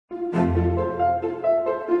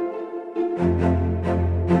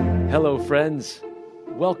Hello, friends.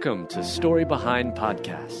 Welcome to Story Behind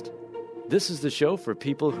Podcast. This is the show for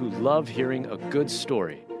people who love hearing a good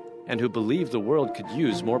story and who believe the world could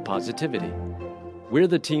use more positivity. We're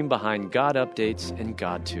the team behind God Updates and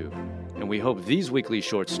GodTube, and we hope these weekly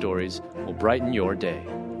short stories will brighten your day.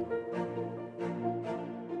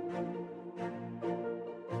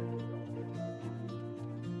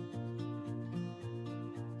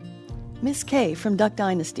 Miss Kay from Duck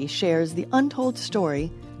Dynasty shares the untold story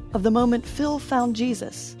of the moment Phil found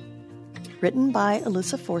Jesus. Written by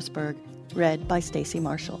Alyssa Forsberg, read by Stacey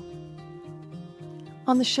Marshall.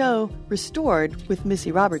 On the show Restored with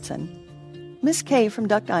Missy Robertson, Miss Kay from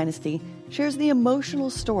Duck Dynasty shares the emotional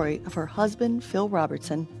story of her husband, Phil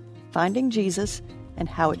Robertson, finding Jesus and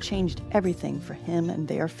how it changed everything for him and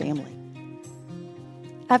their family.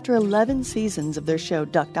 After 11 seasons of their show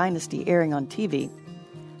Duck Dynasty airing on TV,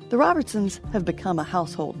 the Robertsons have become a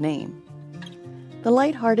household name. The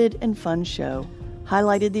lighthearted and fun show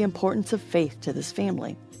highlighted the importance of faith to this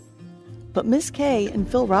family. But Miss Kay and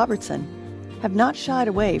Phil Robertson have not shied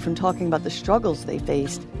away from talking about the struggles they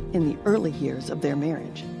faced in the early years of their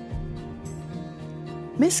marriage.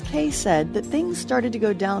 Miss Kay said that things started to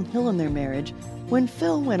go downhill in their marriage when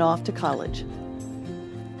Phil went off to college.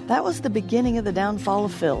 That was the beginning of the downfall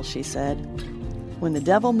of Phil, she said, when the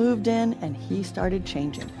devil moved in and he started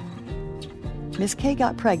changing. Miss Kay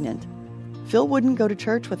got pregnant. Phil wouldn't go to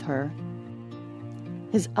church with her.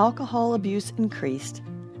 His alcohol abuse increased,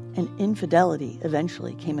 and infidelity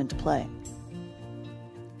eventually came into play.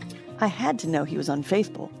 I had to know he was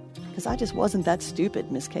unfaithful, because I just wasn't that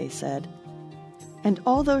stupid, Miss Kay said. And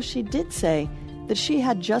although she did say that she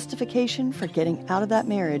had justification for getting out of that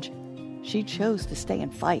marriage, she chose to stay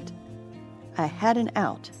and fight. I had an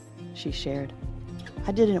out, she shared.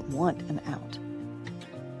 I didn't want an out.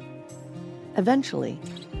 Eventually,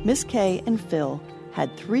 Miss Kay and Phil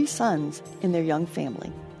had 3 sons in their young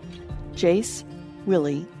family, Jace,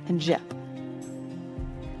 Willie, and Jep.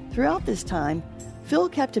 Throughout this time, Phil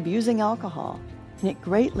kept abusing alcohol, and it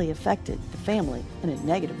greatly affected the family in a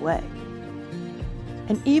negative way.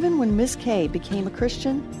 And even when Miss Kay became a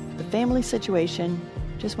Christian, the family situation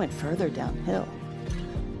just went further downhill.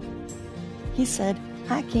 He said,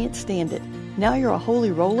 "I can't stand it. Now you're a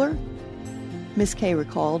holy roller?" Miss Kay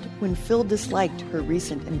recalled when Phil disliked her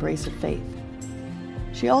recent embrace of faith.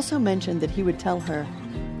 She also mentioned that he would tell her,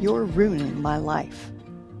 "You're ruining my life."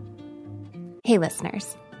 Hey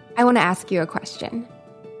listeners, I want to ask you a question.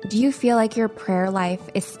 Do you feel like your prayer life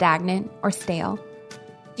is stagnant or stale?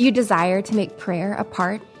 Do you desire to make prayer a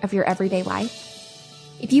part of your everyday life?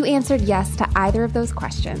 If you answered yes to either of those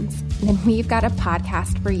questions, then we've got a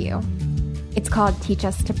podcast for you. It's called Teach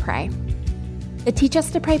Us to Pray. The Teach Us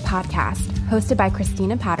to Pray podcast, hosted by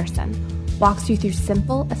Christina Patterson, walks you through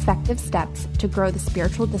simple, effective steps to grow the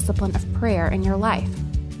spiritual discipline of prayer in your life.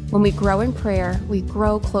 When we grow in prayer, we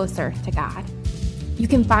grow closer to God. You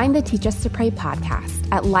can find the Teach Us to Pray podcast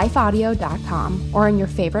at lifeaudio.com or in your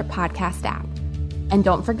favorite podcast app. And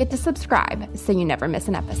don't forget to subscribe so you never miss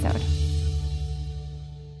an episode.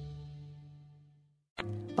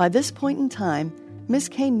 By this point in time, Miss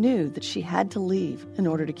Kay knew that she had to leave in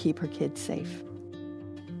order to keep her kids safe.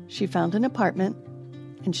 She found an apartment,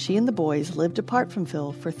 and she and the boys lived apart from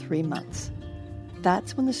Phil for 3 months.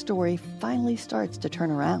 That's when the story finally starts to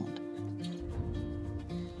turn around.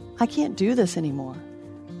 "I can't do this anymore.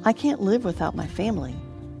 I can't live without my family,"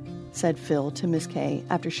 said Phil to Miss Kay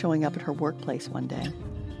after showing up at her workplace one day.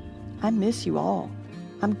 "I miss you all.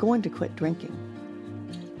 I'm going to quit drinking."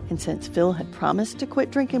 And since Phil had promised to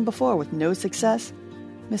quit drinking before with no success,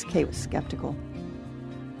 Miss Kay was skeptical.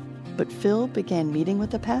 But Phil began meeting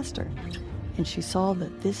with the pastor, and she saw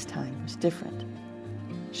that this time was different.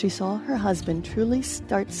 She saw her husband truly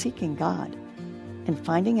start seeking God and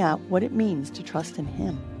finding out what it means to trust in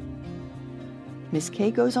Him. Miss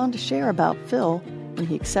Kay goes on to share about Phil when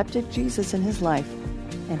he accepted Jesus in his life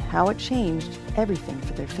and how it changed everything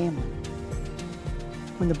for their family.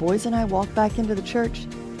 "When the boys and I walked back into the church,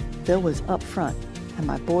 Phil was up front, and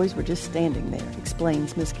my boys were just standing there,"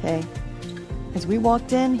 explains Miss Kay. "As we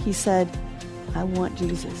walked in, he said, 'I want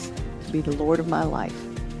Jesus to be the Lord of my life.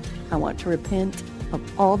 I want to repent of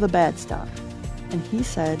all the bad stuff.' And he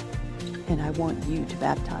said, 'And I want you to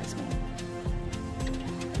baptize me.'"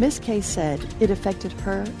 Miss Kay said it affected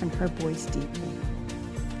her and her boys deeply.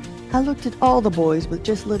 "I looked at all the boys with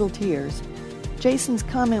just little tears. Jason's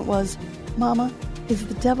comment was, 'Mama, is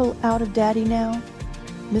the devil out of Daddy now?'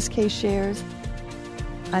 Miss Kay shares,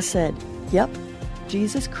 "I said, 'Yep,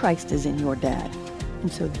 Jesus Christ is in your dad, and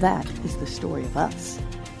so that is the story of us.'"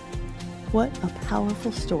 What a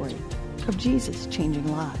powerful story of Jesus changing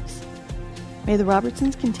lives. May the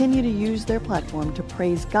Robertsons continue to use their platform to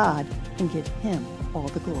praise God and give Him all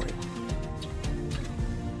the glory.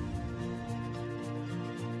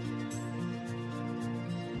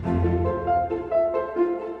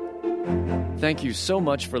 Thank you so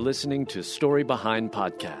much for listening to Story Behind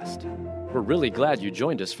Podcast. We're really glad you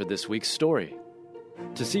joined us for this week's story.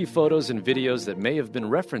 To see photos and videos that may have been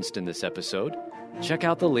referenced in this episode, check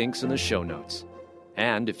out the links in the show notes.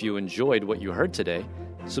 And if you enjoyed what you heard today,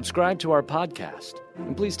 subscribe to our podcast,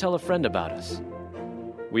 and please tell a friend about us.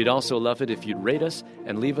 We'd also love it if you'd rate us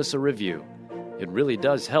and leave us a review. It really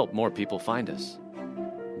does help more people find us.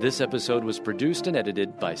 This episode was produced and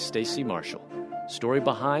edited by Stacy Marshall. Story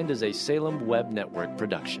Behind is a Salem Web Network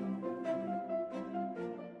production.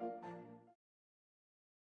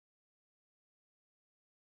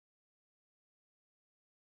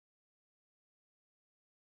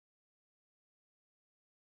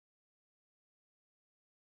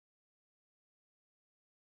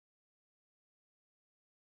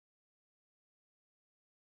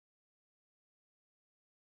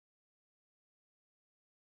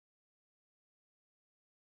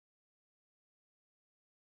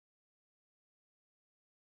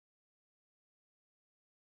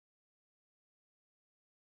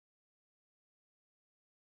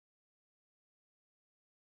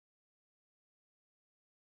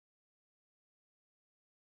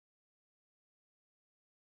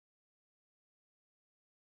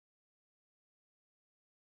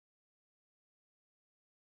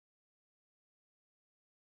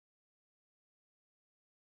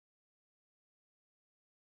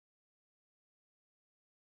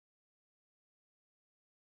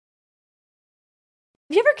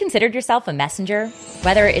 Have you ever considered yourself a messenger?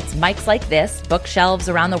 Whether it's mics like this, bookshelves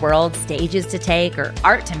around the world, stages to take, or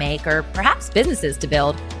art to make, or perhaps businesses to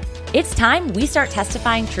build, it's time we start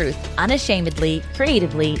testifying truth unashamedly,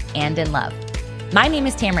 creatively, and in love. My name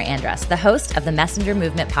is Tamara Andrus, the host of the Messenger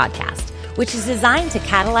Movement podcast, which is designed to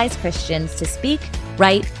catalyze Christians to speak,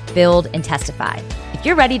 write, build, and testify. If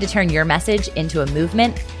you're ready to turn your message into a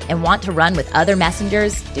movement and want to run with other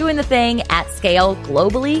messengers doing the thing at scale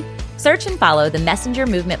globally, search and follow the Messenger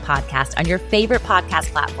Movement podcast on your favorite podcast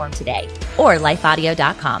platform today or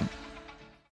lifeaudio.com.